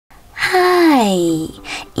Hey,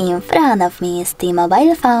 in front of me is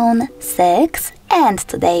T-Mobile phone 6 and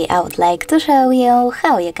today I would like to show you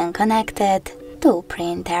how you can connect it to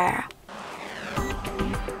printer.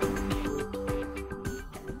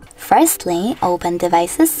 Firstly, open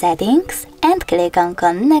Devices Settings and click on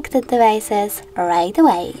Connected Devices right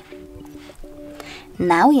away.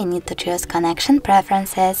 Now you need to choose Connection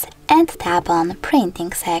Preferences and tap on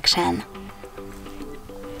Printing section.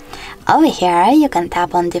 Over here, you can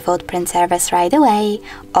tap on Default Print Service right away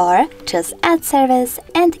or choose Add Service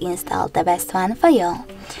and install the best one for you.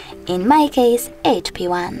 In my case, HP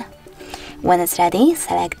one. When it's ready,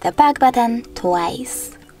 select the back button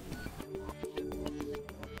twice.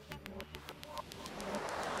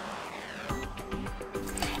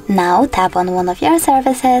 Now tap on one of your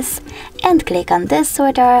services and click on this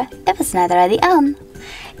switcher if it's not already on.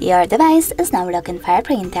 Your device is now looking for a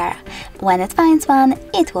printer. When it finds one,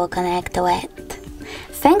 it will connect to it.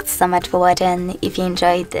 Thanks so much for watching. If you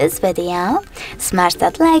enjoyed this video, smash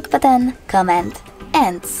that like button, comment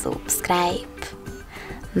and subscribe.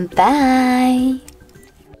 Bye!